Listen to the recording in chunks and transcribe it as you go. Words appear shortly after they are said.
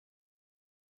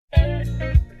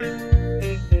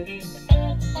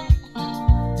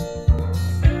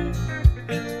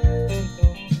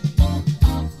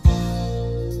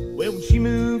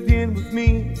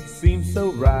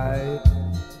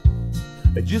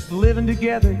just living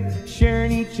together, sharing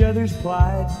each other's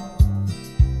plight.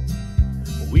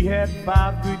 We had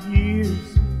 5 good years,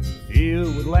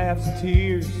 filled with laughs and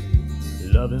tears,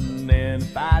 loving and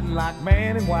fighting like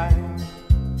man and wife.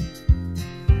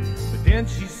 But then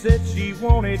she said she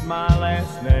wanted my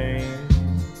last name,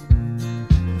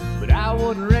 but I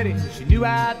wasn't ready, she knew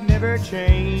I'd never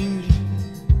change.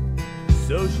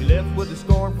 So she left with a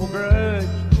scornful grudge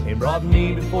and brought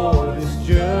me before this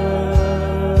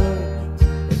judge.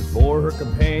 And for her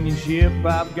companionship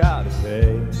I've got to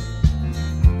pay.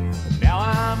 Now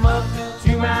I'm up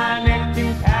to my neck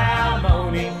in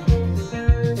Palimony.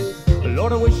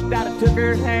 Lord, I wish I'd have took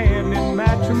her hand in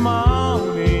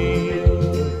matrimony.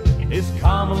 This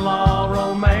common law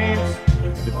romance,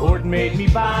 the court made me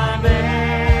finance.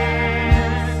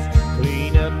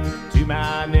 Clean up to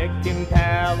my neck in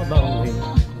Palimony.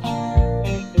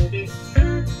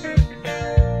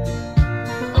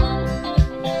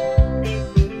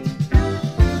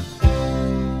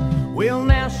 Well,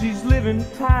 now she's living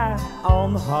high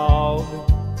on the hog.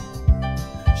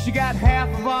 She got half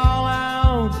of all I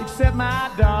own except my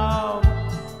dog.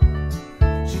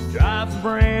 She drives a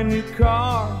brand new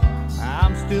car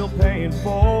I'm still paying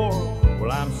for.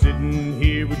 Well, I'm sitting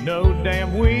here with no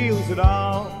damn wheels at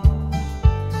all.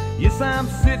 Yes, I'm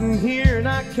sitting here and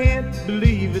I can't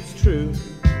believe it's true.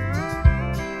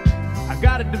 I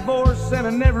got a divorce and I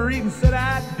never even said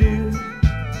I do.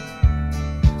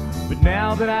 But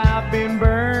now that I've been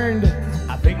burned,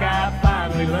 I think I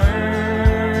finally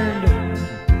learned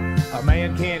a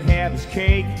man can't have his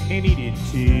cake and eat it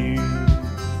too.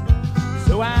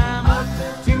 So I'm up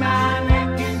to my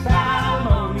neck in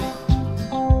Palimony.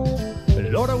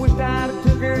 Lord, I wish I'd have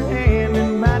took her hand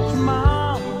in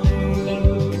matrimony.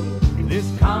 This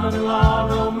common law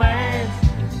romance,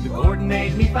 the court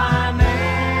made me finance.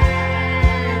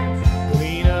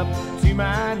 Clean up to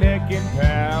my neck in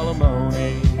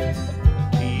Palimony.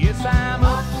 Yes, I'm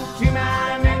up to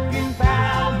my neck in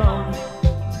Palimony.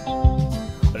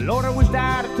 Lord, I wish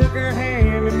I'd have took her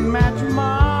hand in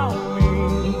matrimony.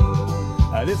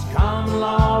 This common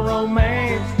law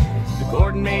romance, the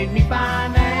court made me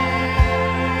finance.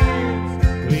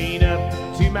 Clean up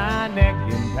to my neck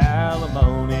in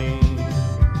Palimony.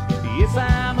 Yes,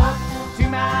 I'm up to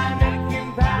my neck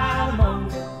in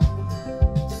Palimony.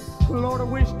 Lord, I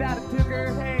wish I'd have took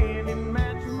her hand